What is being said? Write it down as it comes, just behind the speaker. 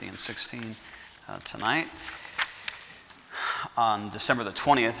Corinthians 16 tonight. On December the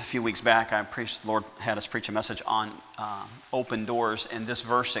 20th, a few weeks back, the Lord had us preach a message on open doors, and this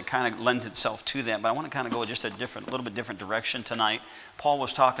verse, it kind of lends itself to that, but I want to kind of go just a little bit different direction tonight. Paul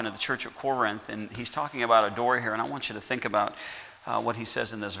was talking to the church at Corinth, and he's talking about a door here, and I want you to think about what he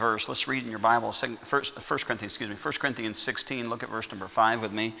says in this verse. Let's read in your Bible, 1 Corinthians 16, look at verse number 5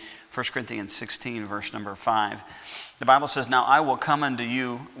 with me. 1 Corinthians 16, verse number 5. The Bible says, "Now I will come unto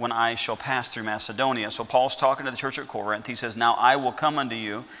you when I shall pass through Macedonia." So Paul's talking to the church at Corinth. He says, "Now I will come unto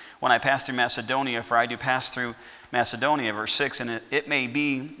you when I pass through Macedonia, for I do pass through Macedonia." Verse 6, "And it may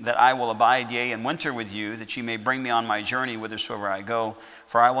be that I will abide, yea, and winter with you, that ye may bring me on my journey whithersoever I go.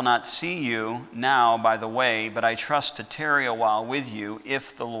 For I will not see you now by the way, but I trust to tarry a while with you,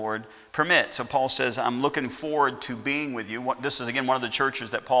 if the Lord permit." So Paul says, I'm looking forward to being with you. This is, again, one of the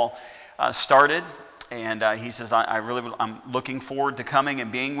churches that Paul started. And he says, I'm looking forward to coming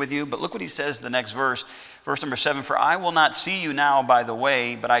and being with you. But look what he says the next verse. Verse number 7, "For I will not see you now by the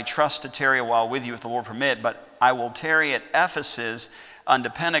way, but I trust to tarry a while with you, if the Lord permit. But I will tarry at Ephesus unto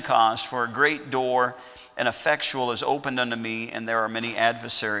Pentecost, for a great door and effectual is opened unto me, and there are many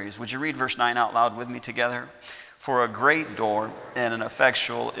adversaries." Would you read verse 9 out loud with me together? "For a great door and an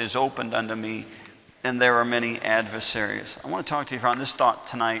effectual is opened unto me, and there are many adversaries." I want to talk to you on this thought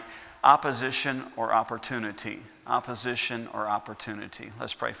tonight: opposition or opportunity? Opposition or opportunity?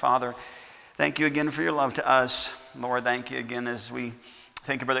 Let's pray. Father, thank you again for your love to us. Lord, thank you again as we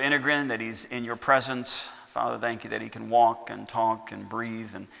thank you, Brother Integrin, that he's in your presence. Father, thank you that he can walk and talk and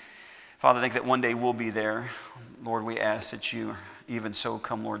breathe. And Father, thank you that one day we'll be there. Lord, we ask that you even so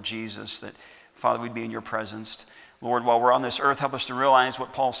come, Lord Jesus, that Father, we'd be in your presence. Lord, while we're on this earth, help us to realize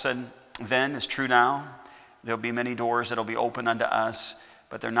what Paul said then is true now. There'll be many doors that'll be open unto us,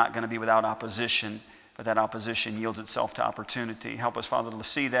 but they're not going to be without opposition. But that opposition yields itself to opportunity. Help us, Father, to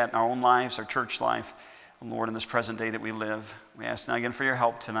see that in our own lives, our church life, and Lord, in this present day that we live. We ask now again for your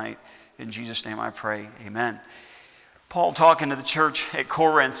help tonight. In Jesus' name I pray, amen. Paul, talking to the church at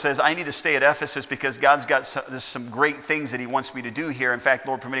Corinth, says, I need to stay at Ephesus because God's got some great things that he wants me to do here. In fact,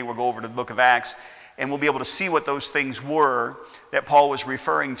 Lord permitting, we'll go over to the book of Acts, and we'll be able to see what those things were that Paul was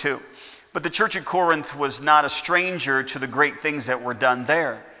referring to. But the church at Corinth was not a stranger to the great things that were done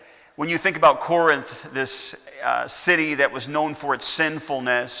there. When you think about Corinth, this city that was known for its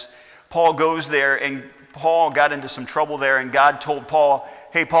sinfulness, Paul goes there, and Paul got into some trouble there, and God told Paul,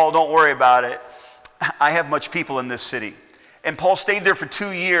 hey, Paul, don't worry about it. I have much people in this city. And Paul stayed there for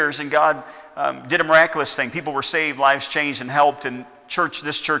 2 years, and God did a miraculous thing. People were saved, lives changed, and helped, and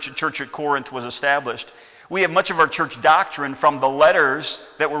this church at Corinth was established. We have much of our church doctrine from the letters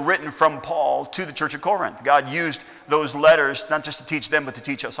that were written from Paul to the church at Corinth. God used those letters not just to teach them, but to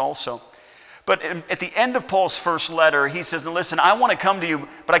teach us also. But at the end of Paul's first letter, he says, now listen, I want to come to you,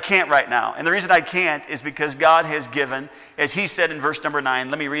 but I can't right now. And the reason I can't is because God has given, as he said in verse number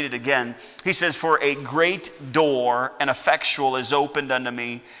 9, let me read it again. He says, for a great door and effectual is opened unto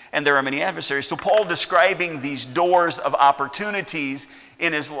me, and there are many adversaries. So Paul, describing these doors of opportunities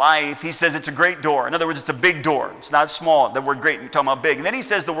in his life, he says it's a great door. In other words, it's a big door. It's not small. The word great, I'm talking about big. And then he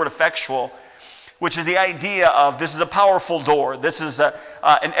says the word effectual, which is the idea of this is a powerful door. This is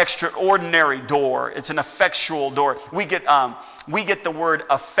an extraordinary door. It's an effectual door. We get the word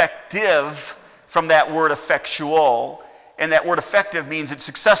effective from that word effectual, and that word effective means it's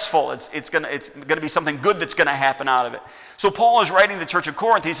successful. It's going to be something good that's going to happen out of it. So Paul is writing to the church of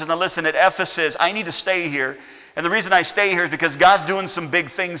Corinth. He says, now listen, at Ephesus, I need to stay here. And the reason I stay here is because God's doing some big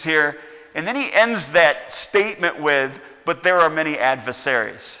things here. And then he ends that statement with, but there are many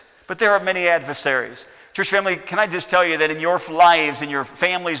adversaries. But there are many adversaries. Church family, can I just tell you that in your lives, in your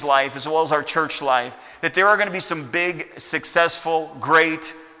family's life, as well as our church life, that there are going to be some big, successful,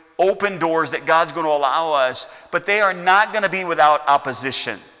 great, open doors that God's going to allow us, but they are not going to be without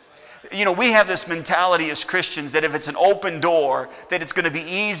opposition. You know, we have this mentality as Christians that if it's an open door, that it's going to be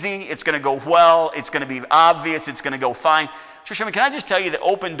easy, it's going to go well, it's going to be obvious, it's going to go fine. Church family, can I just tell you that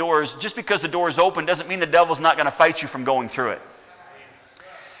open doors, just because the door is open, doesn't mean the devil's not going to fight you from going through it.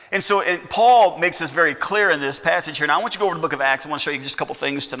 And so Paul makes this very clear in this passage here. Now I want you to go over to the book of Acts. I want to show you just a couple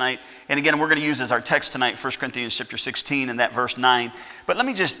things tonight. And again, we're going to use as our text tonight 1 Corinthians chapter 16 and that verse 9. But let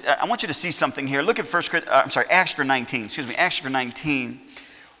me just, I want you to see something here. Look at Acts chapter 19. Acts chapter 19.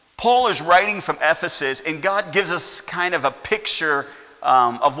 Paul is writing from Ephesus, and God gives us kind of a picture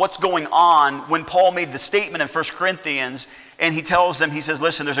of what's going on when Paul made the statement in 1 Corinthians. And he tells them, he says,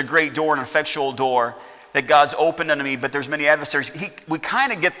 listen, there's a great door, an effectual door. that God's opened unto me, but there's many adversaries. We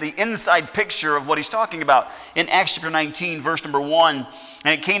kind of get the inside picture of what he's talking about. In Acts chapter 19, verse number 1,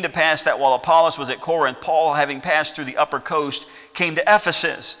 and it came to pass that while Apollos was at Corinth, Paul, having passed through the upper coast, came to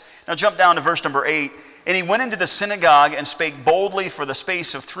Ephesus. Now jump down to verse number 8. And he went into the synagogue and spake boldly for the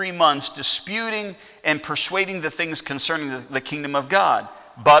space of 3 months, disputing and persuading the things concerning the kingdom of God.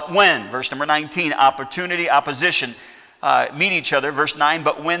 But when, verse number 19, opportunity, opposition, meet each other. Verse 9,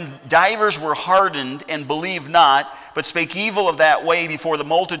 but when divers were hardened and believed not, but spake evil of that way before the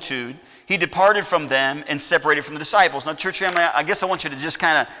multitude, he departed from them and separated from the disciples. Now, church family, I guess I want you to just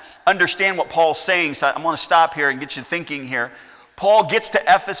kind of understand what Paul's saying. So I'm going to stop here and get you thinking here. Paul gets to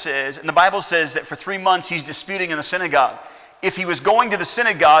Ephesus, and the Bible says that for 3 months he's disputing in the synagogue. If he was going to the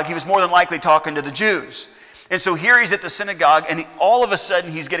synagogue, he was more than likely talking to the Jews. And so here he's at the synagogue, and all of a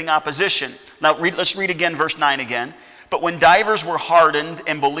sudden he's getting opposition. Now, let's read again, verse 9 again. But when divers were hardened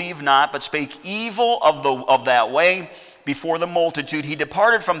and believed not, but spake evil of that way before the multitude, he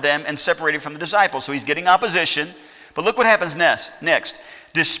departed from them and separated from the disciples. So he's getting opposition. But look what happens next.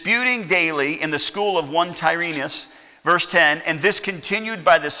 Disputing daily in the school of one Tyrannus, verse 10, and this continued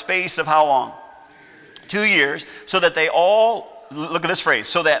by the space of how long? 2 years, so that they all, look at this phrase,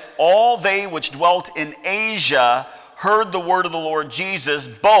 so that all they which dwelt in Asia heard the word of the Lord Jesus,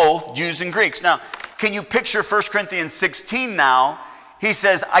 both Jews and Greeks. Now, can you picture 1 Corinthians 16 now? He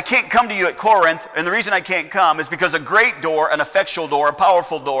says, I can't come to you at Corinth, and the reason I can't come is because a great door, an effectual door, a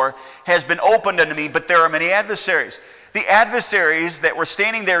powerful door has been opened unto me, but there are many adversaries. The adversaries that were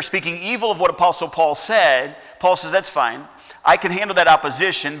standing there speaking evil of what Apostle Paul said, Paul says, that's fine. I can handle that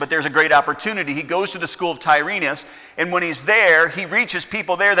opposition, but there's a great opportunity. He goes to the school of Tyrannus, and when he's there, he reaches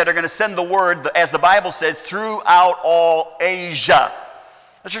people there that are going to send the word, as the Bible says, throughout all Asia.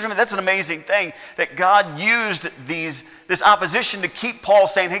 That's an amazing thing, that God used this opposition to keep Paul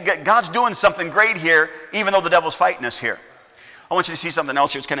saying, hey, God's doing something great here, even though the devil's fighting us here. I want you to see something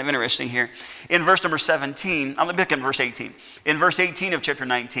else here. It's kind of interesting here. In verse number 17, I'm going to pick in verse 18. In verse 18 of chapter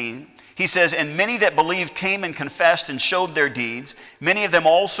 19, he says, and many that believed came and confessed and showed their deeds. Many of them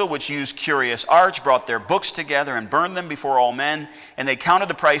also which used curious arts brought their books together and burned them before all men. And they counted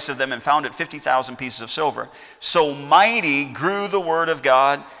the price of them and found it 50,000 pieces of silver. So mighty grew the word of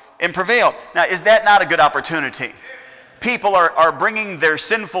God and prevailed. Now, is that not a good opportunity? People are bringing their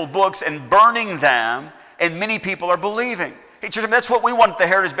sinful books and burning them, and many people are believing. Hey, church, that's what we want at the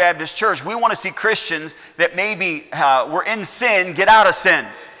Heritage Baptist Church. We want to see Christians that maybe were in sin get out of sin.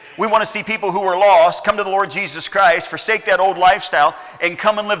 We want to see people who are lost come to the Lord Jesus Christ, forsake that old lifestyle, and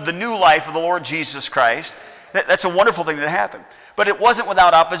come and live the new life of the Lord Jesus Christ. That's a wonderful thing that happened. But it wasn't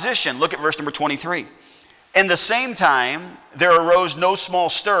without opposition. Look at verse number 23. In the same time, there arose no small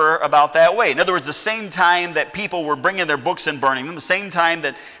stir about that way. In other words, the same time that people were bringing their books and burning them, the same time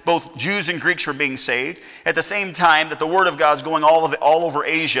that both Jews and Greeks were being saved, at the same time that the word of God's going all over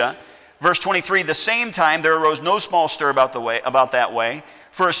Asia. Verse 23, the same time there arose no small stir about that way.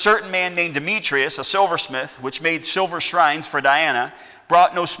 For a certain man named Demetrius, a silversmith, which made silver shrines for Diana,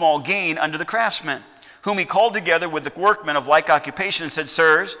 brought no small gain unto the craftsmen, whom he called together with the workmen of like occupation and said,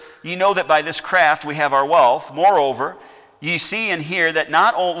 sirs, ye know that by this craft we have our wealth. Moreover, ye see and hear that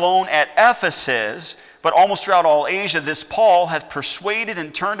not alone at Ephesus, but almost throughout all Asia, this Paul hath persuaded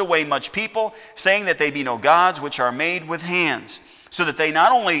and turned away much people, saying that they be no gods which are made with hands. So that they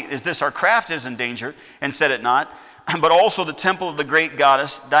not only is this our craft is in danger, and said it not, but also the temple of the great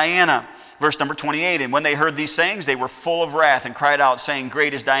goddess Diana. Verse number 28, and when they heard these sayings, they were full of wrath and cried out, saying,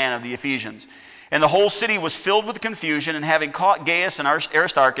 great is Diana of the Ephesians. And the whole city was filled with confusion, and having caught Gaius and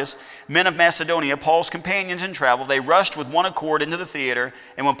Aristarchus, men of Macedonia, Paul's companions in travel, they rushed with one accord into the theater,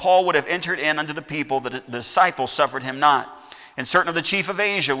 and when Paul would have entered in unto the people, the disciples suffered him not. And certain of the chief of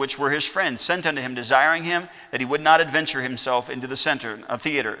Asia, which were his friends, sent unto him, desiring him that he would not adventure himself into the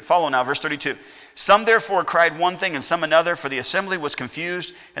theater. Follow now, verse 32. Some therefore cried one thing, and some another, for the assembly was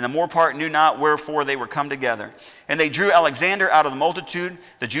confused, and the more part knew not wherefore they were come together. And they drew Alexander out of the multitude,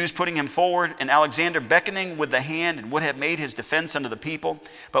 the Jews putting him forward, and Alexander beckoning with the hand, and would have made his defense unto the people.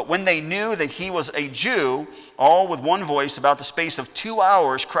 But when they knew that he was a Jew, all with one voice, about the space of 2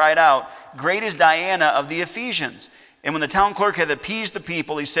 hours, cried out, great is Diana of the Ephesians. And when the town clerk had appeased the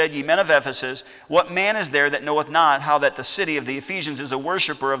people, he said, ye men of Ephesus, what man is there that knoweth not how that the city of the Ephesians is a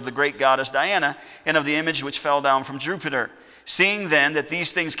worshipper of the great goddess Diana, and of the image which fell down from Jupiter? Seeing then that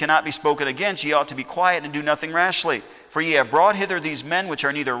these things cannot be spoken against, ye ought to be quiet and do nothing rashly. For ye have brought hither these men which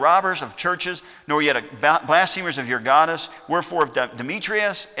are neither robbers of churches, nor yet blasphemers of your goddess. Wherefore if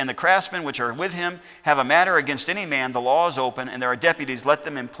Demetrius and the craftsmen which are with him have a matter against any man, the law is open, and there are deputies, let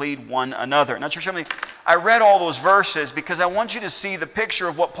them implead one another. Now, church family, I read all those verses because I want you to see the picture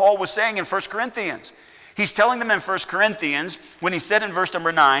of what Paul was saying in 1 Corinthians. He's telling them in 1 Corinthians, when he said in verse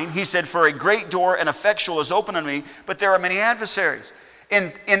number 9, he said, for a great door and effectual is open unto me, but there are many adversaries.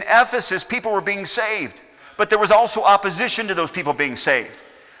 In Ephesus, people were being saved, but there was also opposition to those people being saved.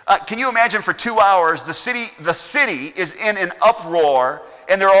 Can you imagine for 2 hours, the city is in an uproar,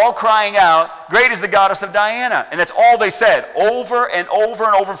 and they're all crying out, great is the goddess of Diana. And that's all they said, over and over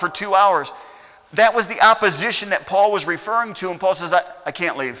and over for 2 hours. That was the opposition that Paul was referring to, and Paul says, I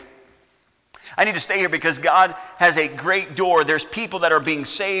can't leave. I need to stay here because God has a great door. There's people that are being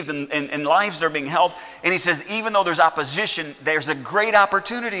saved and lives that are being helped. And he says, even though there's opposition, there's a great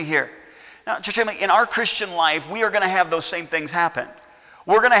opportunity here. Now, church family, in our Christian life, we are going to have those same things happen.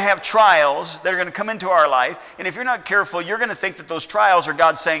 We're going to have trials that are going to come into our life. And if you're not careful, you're going to think that those trials are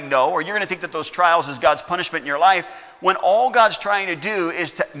God saying no, or you're going to think that those trials is God's punishment in your life, when all God's trying to do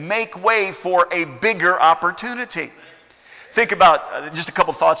is to make way for a bigger opportunity. Think about just a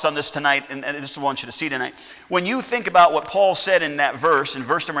couple thoughts on this tonight, and this is what I want you to see tonight. When you think about what Paul said in that verse, in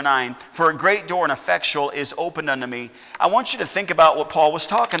verse number 9, for a great door and effectual is opened unto me, I want you to think about what Paul was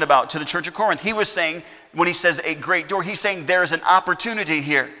talking about to the church of Corinth. He was saying, when he says a great door, he's saying there's an opportunity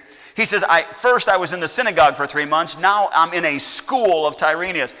here. He says, first I was in the synagogue for 3 months, now I'm in a school of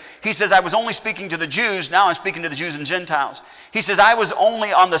Tyrannus. He says, I was only speaking to the Jews, now I'm speaking to the Jews and Gentiles. He says, I was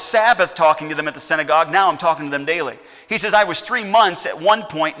only on the Sabbath talking to them at the synagogue, now I'm talking to them daily. He says, I was 3 months at one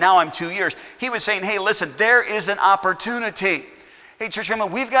point, now I'm 2 years. He was saying, hey, listen, there is an opportunity. Hey, church family,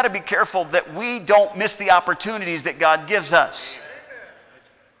 we've got to be careful that we don't miss the opportunities that God gives us.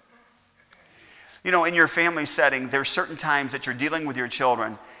 You know, in your family setting, there's certain times that you're dealing with your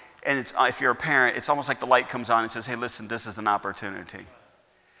children, and if you're a parent, it's almost like the light comes on and says, hey, listen, this is an opportunity.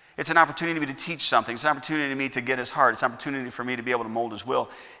 It's an opportunity for me to teach something. It's an opportunity for me to get his heart. It's an opportunity for me to be able to mold his will.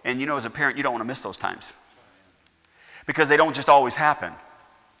 And you know, as a parent, you don't want to miss those times. Because they don't just always happen.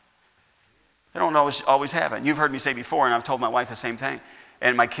 They don't always happen. You've heard me say before, and I've told my wife the same thing.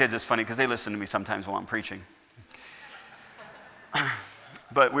 And my kids, it's funny because they listen to me sometimes while I'm preaching.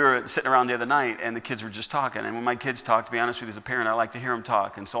 But we were sitting around the other night, and the kids were just talking. And when my kids talk, to be honest with you, as a parent, I like to hear them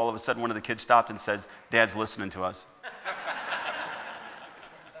talk. And so all of a sudden, one of the kids stopped and says, Dad's listening to us.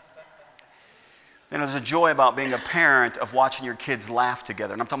 And there's a joy about being a parent of watching your kids laugh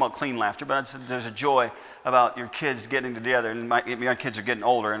together. And I'm talking about clean laughter, but there's a joy about your kids getting together. And my kids are getting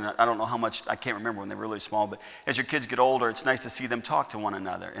older, and I don't know how much, I can't remember when they were really small, but as your kids get older, it's nice to see them talk to one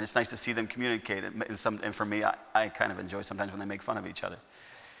another. And it's nice to see them communicate. And for me, I kind of enjoy sometimes when they make fun of each other.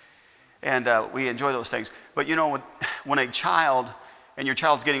 And we enjoy those things. But you know, when a child, and your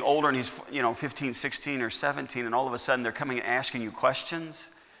child's getting older, and he's 15, 16, or 17, and all of a sudden they're coming and asking you questions,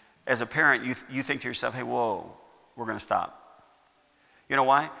 as a parent, you think to yourself, hey, whoa, we're going to stop. You know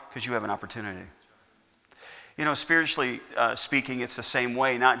why? Because you have an opportunity. You know, spiritually speaking, it's the same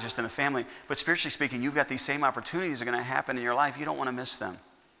way, not just in a family, but spiritually speaking, you've got these same opportunities that are going to happen in your life. You don't want to miss them.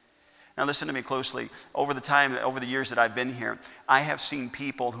 Now listen to me closely. Over the years that I've been here, I have seen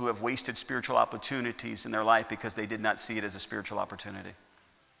people who have wasted spiritual opportunities in their life because they did not see it as a spiritual opportunity.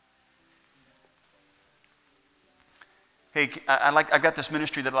 Hey, I've got this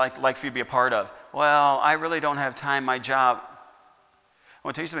ministry that I'd like for you to be a part of. Well, I really don't have time, my job. I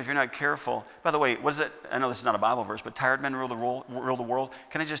want to tell you something, if you're not careful. By the way, what is it? I know this is not a Bible verse, but tired men rule the world.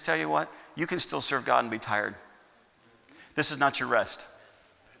 Can I just tell you what? You can still serve God and be tired. This is not your rest.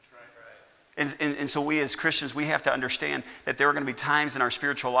 And so we as Christians, we have to understand that there are going to be times in our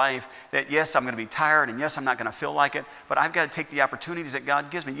spiritual life that, yes, I'm going to be tired, and yes, I'm not going to feel like it, but I've got to take the opportunities that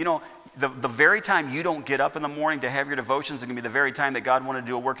God gives me. You know, the very time you don't get up in the morning to have your devotions is going to be the very time that God wanted to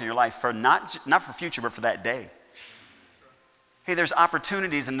do a work in your life, for not for future, but for that day. Hey, there's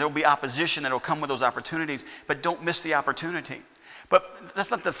opportunities, and there'll be opposition that will come with those opportunities, but don't miss the opportunity. But that's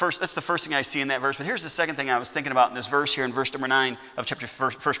the first thing I see in that verse. But here's the second thing I was thinking about in this verse here in verse number 9 of chapter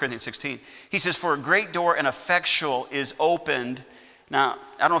 1 Corinthians 16. He says, for a great door and effectual is opened. Now,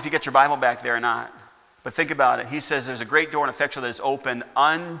 I don't know if you get your Bible back there or not, but think about it. He says there's a great door and effectual that is opened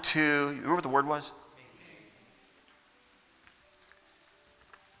unto, you remember what the word was?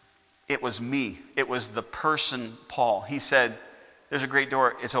 It was me. It was the person, Paul. He said, there's a great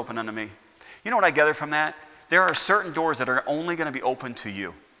door, it's open unto me. You know what I gather from that? There are certain doors that are only going to be open to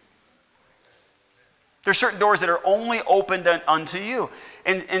you. There's certain doors that are only opened unto you.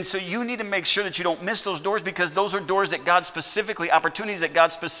 And so you need to make sure that you don't miss those doors, because those are doors that God specifically, opportunities that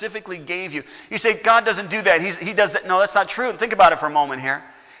God specifically gave you. You say, God doesn't do that. He does that. No, that's not true. Think about it for a moment here.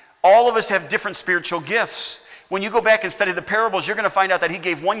 All of us have different spiritual gifts. When you go back and study the parables, you're going to find out that he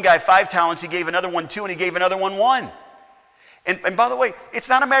gave one guy 5 talents, he gave another one 2, and he gave another one 1. And by the way, it's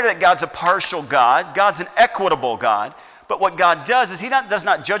not a matter that God's a partial God. God's an equitable God. But what God does is he does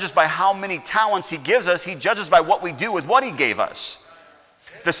not judge us by how many talents he gives us. He judges by what we do with what he gave us.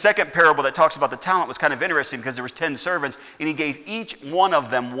 The second parable that talks about the talent was kind of interesting because there was 10 servants and he gave each one of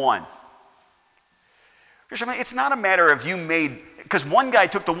them one. It's not a matter of you made, because one guy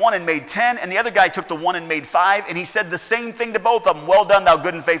took the one and made 10 and the other guy took the one and made 5 and he said the same thing to both of them. Well done, thou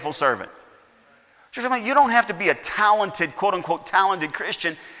good and faithful servant. You don't have to be a talented, quote unquote, talented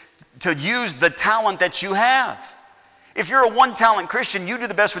Christian to use the talent that you have. If you're a one-talent Christian, you do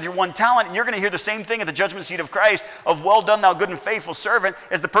the best with your one talent, and you're going to hear the same thing at the judgment seat of Christ of well done, thou good and faithful servant,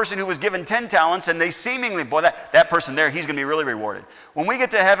 as the person who was given 10 talents, and they seemingly, boy, that person there, he's going to be really rewarded. When we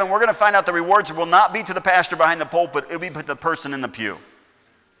get to heaven, we're going to find out the rewards will not be to the pastor behind the pulpit, it'll be to the person in the pew.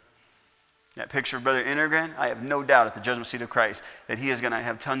 That picture of Brother Intergren, I have no doubt at the judgment seat of Christ that he is going to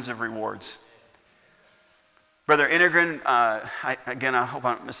have tons of rewards. Brother Intergren, I hope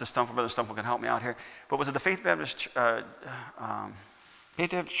Mr. Stumple, Brother Stumple can help me out here. But was it the Faith Baptist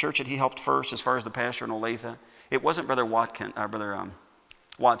Church that he helped first as far as the pastor in Olathe? It wasn't Brother Watson.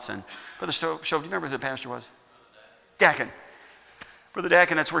 Brother Shove, do you remember who the pastor was? Dakin. Brother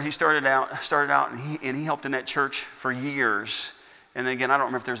Dakin, that's where he started out, and he helped in that church for years. And then again, I don't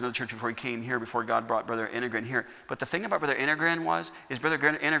remember if there was another church before he came here, before God brought Brother Intergren here. But the thing about Brother Intergren is Brother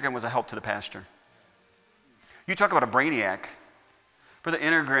Intergren was a help to the pastor. You talk about a brainiac. Brother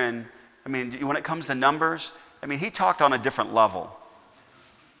Intergren, when it comes to numbers, he talked on a different level.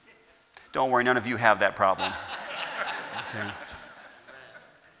 Don't worry, none of you have that problem. Okay.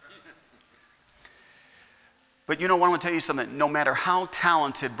 But I want to tell you something. No matter how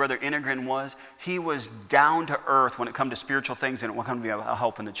talented Brother Intergren was, he was down to earth when it comes to spiritual things and when it comes to be a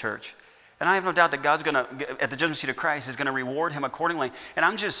help in the church. And I have no doubt that God's going to, at the judgment seat of Christ, is going to reward him accordingly. And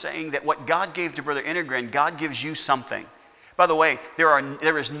I'm just saying that what God gave to Brother Intergren, God gives you something. By the way,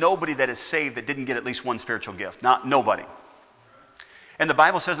 there is nobody that is saved that didn't get at least one spiritual gift. Nobody. And the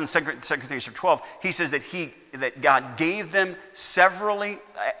Bible says in 2 Corinthians 12, he says that God gave them severally,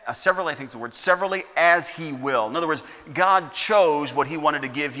 I think it's the word, severally as he will. In other words, God chose what he wanted to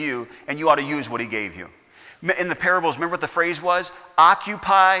give you, and you ought to use what he gave you. In the parables, remember what the phrase was?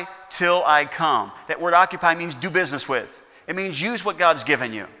 Occupy till I come. That word occupy means do business with. It means use what God's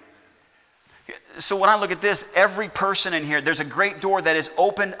given you. So when I look at this, every person in here, there's a great door that is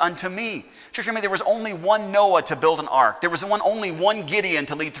opened unto me. Church, there was only one Noah to build an ark. There was only one Gideon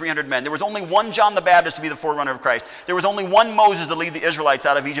to lead 300 men. There was only one John the Baptist to be the forerunner of Christ. There was only one Moses to lead the Israelites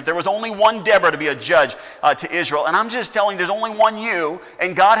out of Egypt. There was only one Deborah to be a judge to Israel. And I'm just telling you, there's only one you,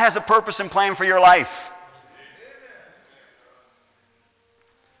 and God has a purpose and plan for your life.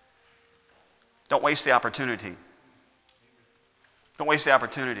 Don't waste the opportunity. Don't waste the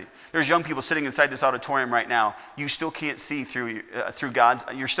opportunity. There's young people sitting inside this auditorium right now. You still can't see through God's.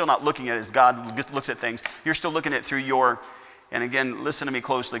 You're still not looking at it as God looks at things. You're still looking at it through your. And again, listen to me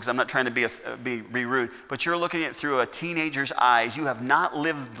closely because I'm not trying to be rude. But you're looking at it through a teenager's eyes. You have not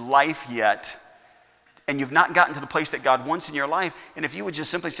lived life yet. And you've not gotten to the place that God wants in your life. And if you would just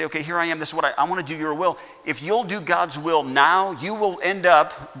simply say, okay, here I am, this is what I want to do your will. If you'll do God's will now, you will end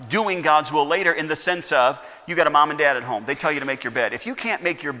up doing God's will later in the sense of, you got a mom and dad at home. They tell you to make your bed. If you can't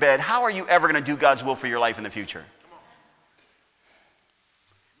make your bed, how are you ever going to do God's will for your life in the future?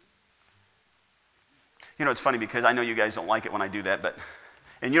 It's funny because I know you guys don't like it when I do that,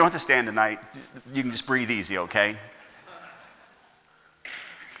 and you don't have to stand tonight. You can just breathe easy, okay?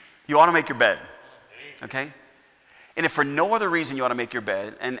 You ought to make your bed. Okay? And if for no other reason you ought to make your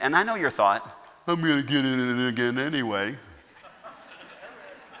bed, and I know your thought, I'm going to get in it again anyway.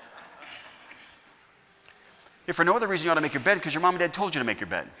 If for no other reason you ought to make your bed, because your mom and dad told you to make your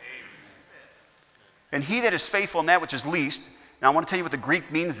bed. And he that is faithful in that which is least, now I want to tell you what the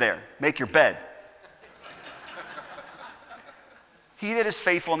Greek means there, make your bed. He that is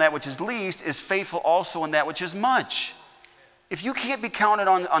faithful in that which is least is faithful also in that which is much. If you can't be counted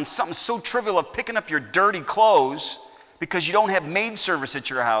on something so trivial of picking up your dirty clothes because you don't have maid service at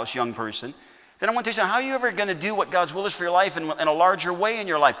your house, young person, then I want to tell you something. How are you ever going to do what God's will is for your life in a larger way in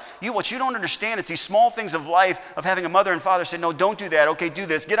your life? What you don't understand, it's these small things of life of having a mother and father say, no, don't do that. Okay, do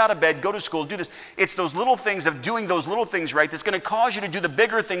this. Get out of bed. Go to school. Do this. It's those little things of doing those little things right that's going to cause you to do the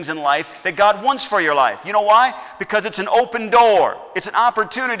bigger things in life that God wants for your life. You know why? Because it's an open door. It's an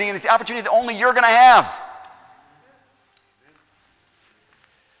opportunity, and it's the opportunity that only you're going to have.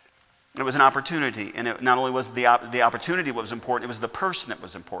 It was an opportunity, and it not only was the opportunity what was important, it was the person that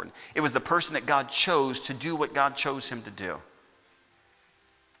was important. It was the person that God chose to do what God chose him to do.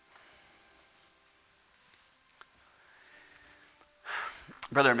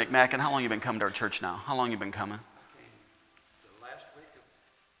 Brother McMacken, how long have you been coming to our church now? How long have you been coming? The last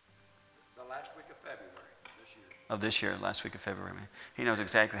week of February this year. of this year, last week of February. He knows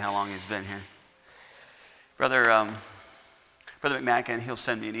exactly how long he's been here. Brother McMacken, he'll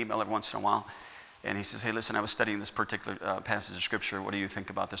send me an email every once in a while. And he says, hey, listen, I was studying this particular passage of Scripture. What do you think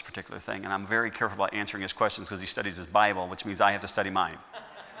about this particular thing? And I'm very careful about answering his questions because he studies his Bible, which means I have to study mine.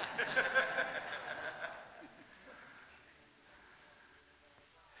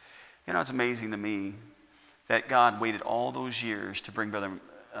 You know, it's amazing to me that God waited all those years to bring Brother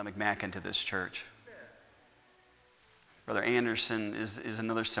McMacken to this church. Brother Anderson is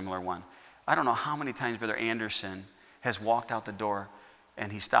another similar one. I don't know how many times Brother Anderson has walked out the door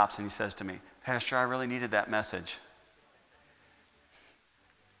and he stops and he says to me, Pastor, I really needed that message.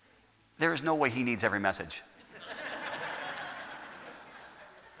 There is no way he needs every message.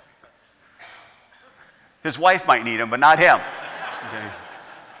 His wife might need him, but not him. Okay.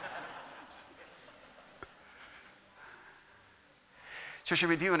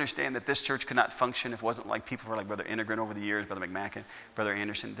 Church, do you understand that this church could not function if it wasn't like people were like Brother Integrin over the years, Brother McMacken, Brother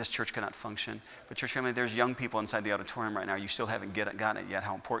Anderson? This church could not function. But church family, there's young people inside the auditorium right now. You still haven't gotten it yet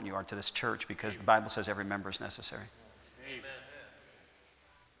how important you are to this church because the Bible says every member is necessary. Amen.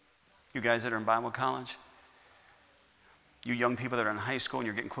 You guys that are in Bible college, you young people that are in high school and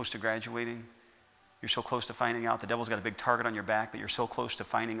you're getting close to graduating, you're so close to finding out the devil's got a big target on your back, but you're so close to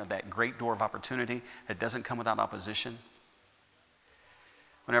finding that great door of opportunity that doesn't come without opposition.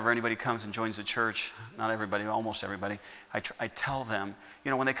 Whenever anybody comes and joins the church, not everybody, almost everybody, I tell them, you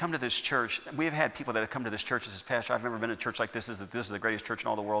know, when they come to this church, we have had people that have come to this church and says, Pastor, I've never been to a church like this. This is the greatest church in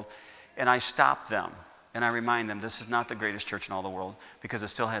all the world. And I stop them and I remind them this is not the greatest church in all the world because it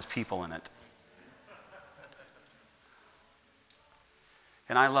still has people in it.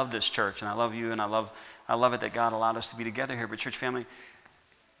 And I love this church and I love you and I love it that God allowed us to be together here. But church family,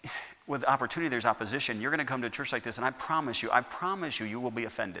 with opportunity, there's opposition. You're going to come to a church like this, and I promise you, you will be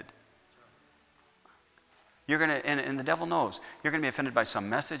offended. You're going to, and the devil knows, you're going to be offended by some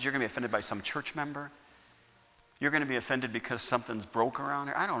message. You're going to be offended by some church member. You're going to be offended because something's broke around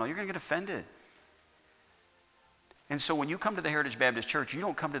here. I don't know. You're going to get offended. And so when you come to the Heritage Baptist Church, you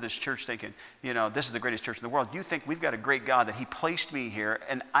don't come to this church thinking, you know, this is the greatest church in the world. You think we've got a great God that he placed me here.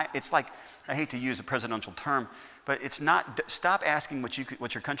 And it's like, I hate to use a presidential term, but it's not, stop asking what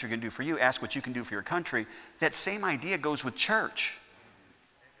your country can do for you. Ask what you can do for your country. That same idea goes with church.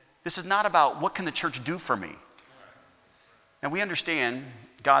 This is not about what can the church do for me. And we understand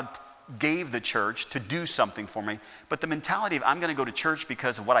God gave the church to do something for me, but the mentality of I'm going to go to church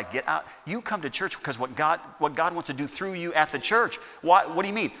because of what I get out. You come to church because what God wants to do through you at the church. What do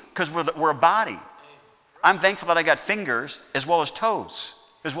you mean? Because we're a body. I'm thankful that I got fingers as well as toes,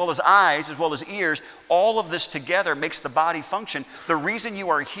 as well as eyes, as well as ears. All of this together makes the body function. The reason you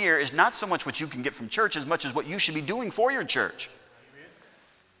are here is not so much what you can get from church as much as what you should be doing for your church.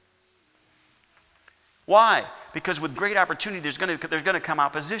 Why? Because with great opportunity, there's going to come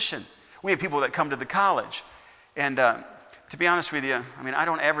opposition. We have people that come to the college. And to be honest with you, I mean, I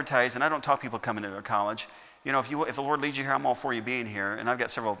don't advertise and I don't talk people coming to a college. You know, if the Lord leads you here, I'm all for you being here. And I've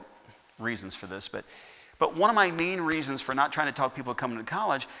got several reasons for this. But one of my main reasons for not trying to talk people coming to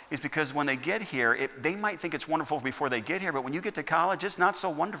college is because when they get here, they might think it's wonderful before they get here. But when you get to college, it's not so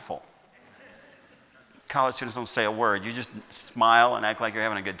wonderful. College students don't say a word. You just smile and act like you're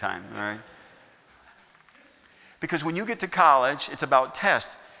having a good time. All right? Because when you get to college, it's about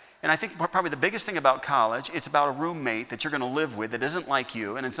tests. And I think probably the biggest thing about college, it's about a roommate that you're going to live with that isn't like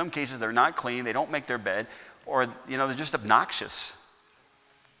you. And in some cases, they're not clean, they don't make their bed, or you know, they're just obnoxious.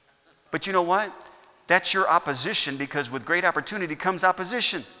 But you know what? That's your opposition because with great opportunity comes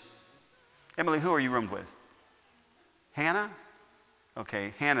opposition. Emily, who are you roomed with? Hannah?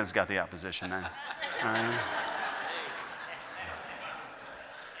 Okay, Hannah's got the opposition then. All right.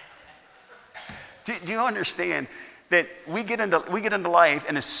 Do you understand that we get into life,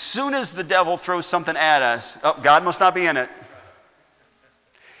 and as soon as the devil throws something at us, oh, God must not be in it.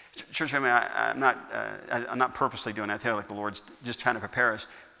 Church family, I'm not purposely doing that. I tell you, like the Lord's just trying to prepare us.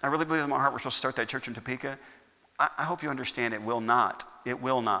 I really believe in my heart we're supposed to start that church in Topeka. I hope you understand it will not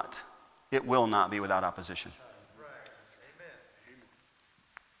be without opposition.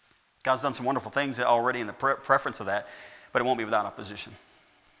 God's done some wonderful things already in the preference of that, but it won't be without opposition.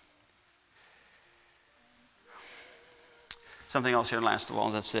 Something else here last of all,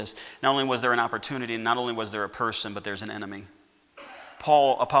 that's this. Not only was there an opportunity, and not only was there a person, but there's an enemy.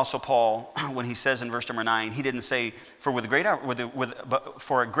 Apostle Paul, when he says in verse number 9, he didn't say, for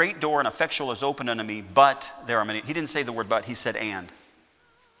a great door and effectual is opened unto me, but there are many. He didn't say the word but, he said and.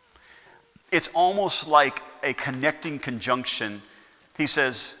 It's almost like a connecting conjunction. He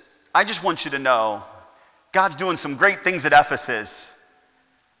says, I just want you to know, God's doing some great things at Ephesus,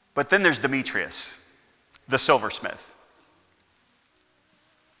 but then there's Demetrius. the silversmith.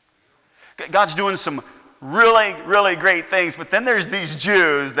 God's doing some really, really great things, but then there's these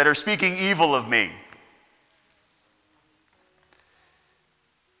Jews that are speaking evil of me.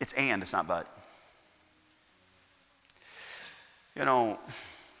 It's and, it's not but. You know,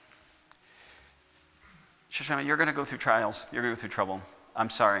 Shoshana, you're going to go through trials. You're going to go through trouble. I'm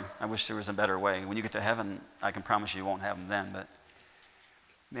sorry. I wish there was a better way. When you get to heaven, I can promise you won't have them then, but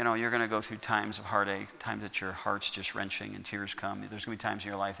you know, you're going to go through times of heartache, times that your heart's just wrenching and tears come. There's going to be times in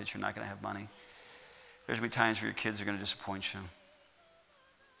your life that you're not going to have money. There's going to be times where your kids are going to disappoint you.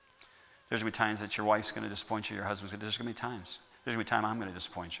 There's going to be times that your wife's going to disappoint you, your husband's going to. There's going to be times. There's going to be time I'm going to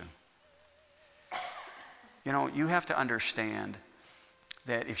disappoint you. You know, you have to understand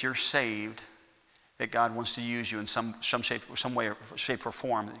that if you're saved, that God wants to use you in some way, shape, or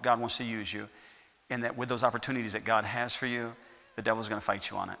form. That God wants to use you, and that with those opportunities that God has for you, the devil's going to fight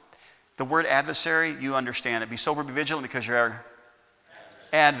you on it. The word adversary, you understand it. Be sober, be vigilant, because your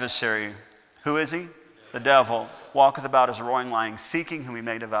adversary. Who is he? The devil walketh about as a roaring lion, seeking whom he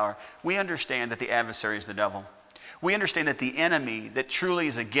may devour. We understand that the adversary is the devil. We understand that the enemy that truly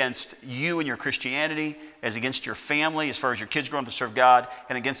is against you and your Christianity, as against your family, as far as your kids growing up to serve God,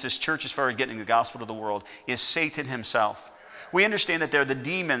 and against this church as far as getting the gospel to the world, is Satan himself. We understand that they're the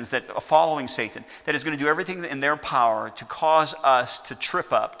demons that are following Satan, that is going to do everything in their power to cause us to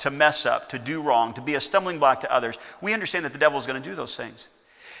trip up, to mess up, to do wrong, to be a stumbling block to others. We understand that the devil is going to do those things.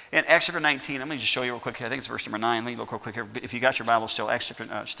 In Acts chapter 19, I'm going to just show you real quick here. I think it's verse number 9. Let me look real quick here. If you got your Bible still,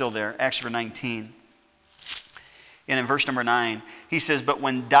 still there, Acts chapter 19. And in verse number 9, he says, but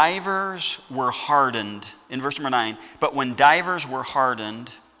when divers were hardened, in verse number 9, but when divers were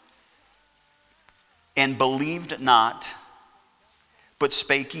hardened and believed not, but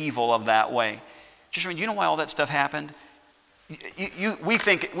spake evil of that way. Just remember, you know why all that stuff happened? We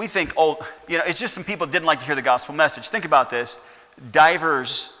think, oh, you know, it's just some people didn't like to hear the gospel message. Think about this.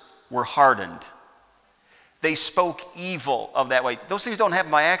 Divers were hardened. They spoke evil of that way. Those things don't happen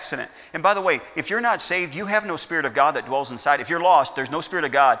by accident. And by the way, if you're not saved, you have no Spirit of God that dwells inside. If you're lost, there's no Spirit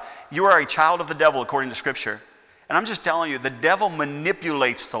of God. You are a child of the devil according to Scripture. And I'm just telling you, the devil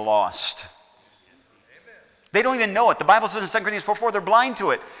manipulates the lost. They don't even know it. The Bible says in 2 Corinthians 4:4, they're blind to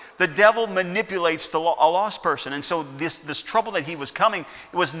it. The devil manipulates a lost person. And so this trouble that he was coming,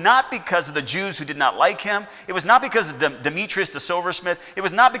 it was not because of the Jews who did not like him. It was not because of Demetrius the silversmith. It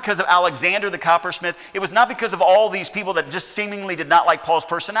was not because of Alexander the coppersmith. It was not because of all these people that just seemingly did not like Paul's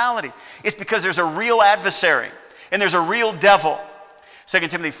personality. It's because there's a real adversary and there's a real devil. 2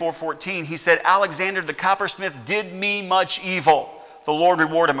 Timothy 4:14, he said, Alexander the coppersmith did me much evil. The Lord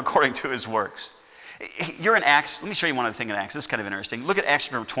reward him according to his works. You're in Acts. Let me show you one other thing in Acts. This is kind of interesting. Look at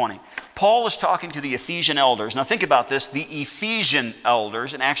Acts number 20. Paul is talking to the Ephesian elders. Now think about this. The Ephesian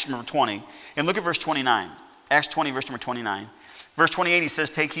elders in Acts number 20. And look at verse 29. Acts 20, verse number 29. Verse 28, he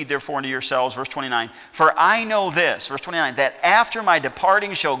says, take heed therefore unto yourselves. Verse 29. For I know this, verse 29, that after my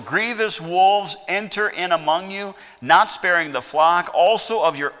departing shall grievous wolves enter in among you, not sparing the flock. Also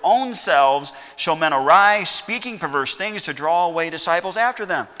of your own selves shall men arise, speaking perverse things to draw away disciples after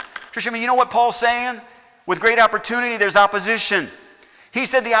them. You know what Paul's saying? With great opportunity, there's opposition. He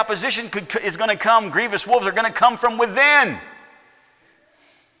said the opposition is going to come. Grievous wolves are going to come from within.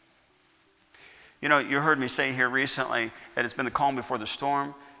 You know, you heard me say here recently that it's been the calm before the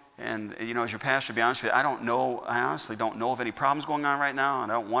storm. And, you know, as your pastor, to be honest with you, I honestly don't know of any problems going on right now.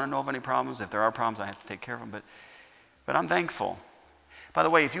 And I don't want to know of any problems. If there are problems, I have to take care of them. But I'm thankful. By the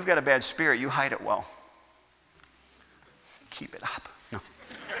way, if you've got a bad spirit, you hide it well. Keep it up. No.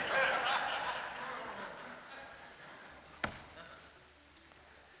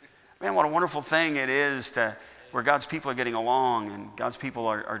 Man, what a wonderful thing it is where God's people are getting along and God's people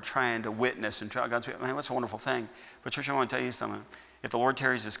are trying to witness. And God's people, man, what's a wonderful thing. But church, I want to tell you something. If the Lord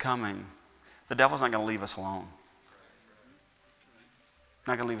tarries is coming, the devil's not going to leave us alone.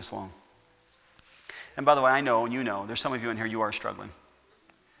 Not going to leave us alone. And by the way, I know, and you know, there's some of you in here, you are struggling.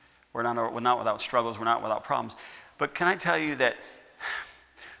 We're not without struggles. We're not without problems. But can I tell you that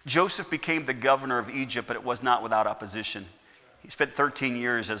Joseph became the governor of Egypt, but it was not without opposition. He spent 13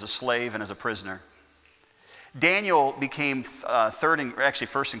 years as a slave and as a prisoner. Daniel became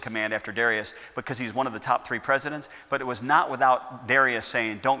first in command after Darius because he's one of the top 3 presidents, but it was not without Darius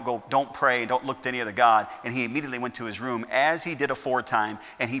saying, don't pray, don't look to any other god. And he immediately went to his room as he did aforetime,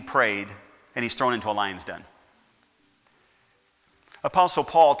 and he prayed, and he's thrown into a lion's den. Apostle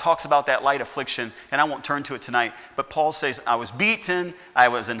Paul talks about that light affliction, and I won't turn to it tonight, but Paul says, I was beaten, I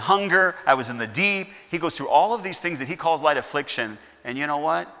was in hunger, I was in the deep. He goes through all of these things that he calls light affliction, and you know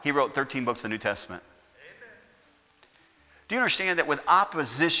what? He wrote 13 books of the New Testament. Amen. Do you understand that with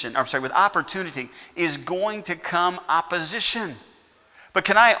with opportunity is going to come opposition? But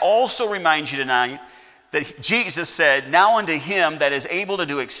can I also remind you tonight that Jesus said, now unto him that is able to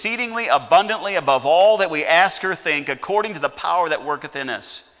do exceedingly abundantly above all that we ask or think, according to the power that worketh in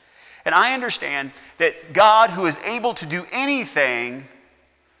us. And I understand that God, who is able to do anything,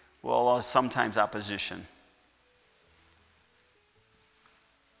 will allow sometimes opposition.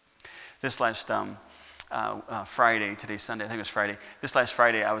 This last Friday, today's Sunday, I think it was Friday. This last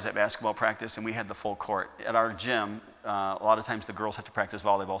Friday, I was at basketball practice, and we had the full court. At our gym, a lot of times the girls have to practice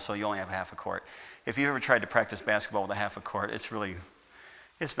volleyball, so you only have half a court. If you've ever tried to practice basketball with a half a court,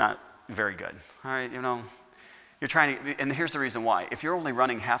 it's not very good. All right, you're trying to, and here's the reason why. If you're only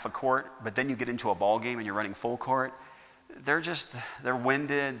running half a court, but then you get into a ball game and you're running full court, they're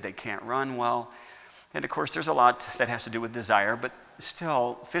winded, they can't run well. And of course, there's a lot that has to do with desire, but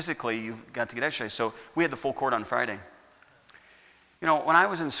still, physically, you've got to get exercise. So we had the full court on Friday. When I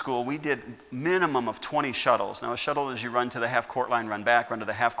was in school, we did minimum of 20 shuttles. Now, a shuttle is you run to the half court line, run back, run to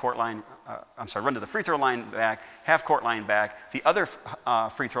the run to the free throw line back, half court line back, the other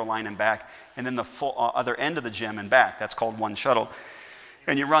free throw line and back, and then the full other end of the gym and back. That's called one shuttle.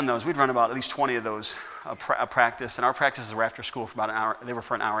 And you run those. We'd run about at least 20 of those a practice. And our practices were after school for about an hour. They were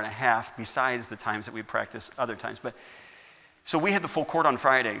for an hour and a half, besides the times that we'd practice other times. So we had the full court on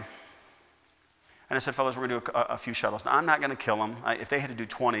Friday. And I said, fellas, we're going to do a few shuttles. Now, I'm not going to kill them. If they had to do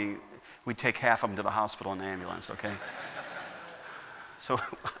 20, we'd take half of them to the hospital in the ambulance, okay? So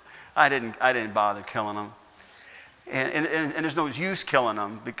I didn't bother killing them. And there's no use killing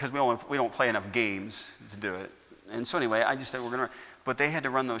them because we don't play enough games to do it. And so anyway, I just said we're going to run. But they had to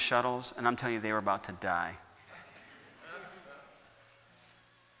run those shuttles, and I'm telling you, they were about to die.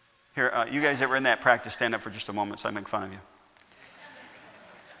 Here, you guys that were in that practice, stand up for just a moment so I make fun of you.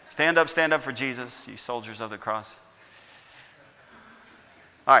 Stand up for Jesus, you soldiers of the cross.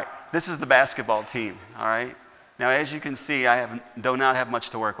 All right, this is the basketball team, all right? Now, as you can see, I do not have much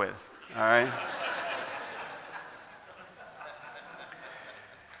to work with, all right?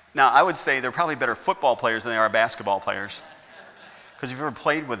 Now, I would say they're probably better football players than they are basketball players. Because if you've ever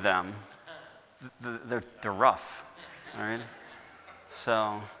played with them, they're rough, all right?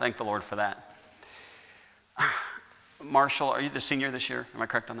 So, thank the Lord for that. Marshall, are you the senior this year? Am I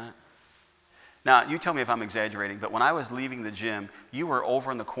correct on that? Now, you tell me if I'm exaggerating, but when I was leaving the gym, you were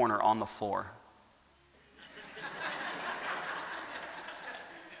over in the corner on the floor.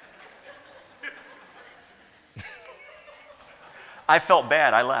 I felt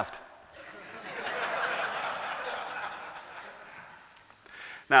bad. I left.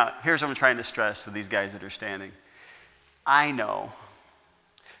 Now, here's what I'm trying to stress to these guys that are standing. I know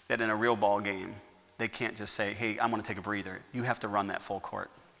that in a real ball game, they can't just say, hey, I'm going to take a breather. You have to run that full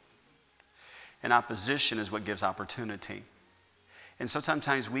court. And opposition is what gives opportunity. And so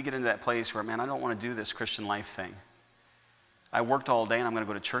sometimes we get into that place where, man, I don't want to do this Christian life thing. I worked all day and I'm going to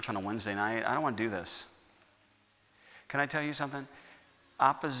go to church on a Wednesday night. I don't want to do this. Can I tell you something?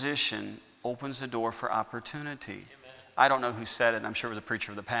 Opposition opens the door for opportunity. Amen. I don't know who said it, and I'm sure it was a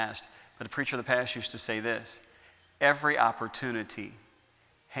preacher of the past, but a preacher of the past used to say this: every opportunity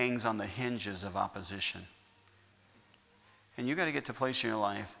hangs on the hinges of opposition. And you got to get to a place in your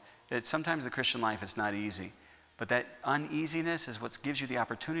life that sometimes the Christian life is not easy, but that uneasiness is what gives you the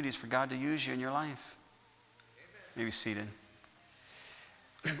opportunities for God to use you in your life. Maybe seated.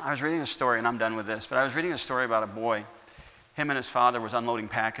 I was reading a story, and I'm done with this, but I was reading a story about a boy. Him and his father was unloading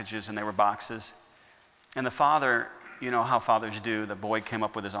packages, and they were boxes. And the father, you know how fathers do, the boy came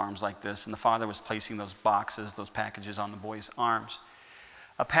up with his arms like this, and the father was placing those boxes, those packages on the boy's arms.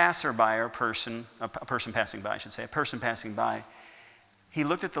 A passerby, or a person passing by, a person passing by, he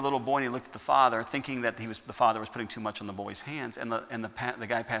looked at the little boy and he looked at the father, thinking that the father was putting too much on the boy's hands. And the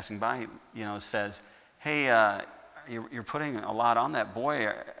guy passing by, says, "Hey, you're putting a lot on that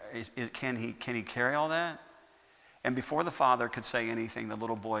boy. Can he carry all that?" And before the father could say anything, the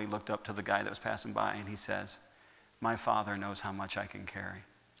little boy looked up to the guy that was passing by and he says, "My father knows how much I can carry."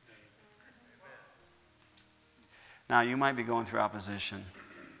 Now, you might be going through opposition,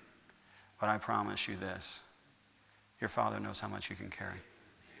 but I promise you this: your father knows how much you can carry.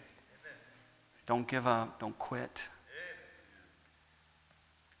 Don't give up. Don't quit.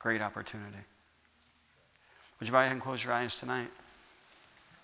 Great opportunity. Would you bow your head and close your eyes tonight?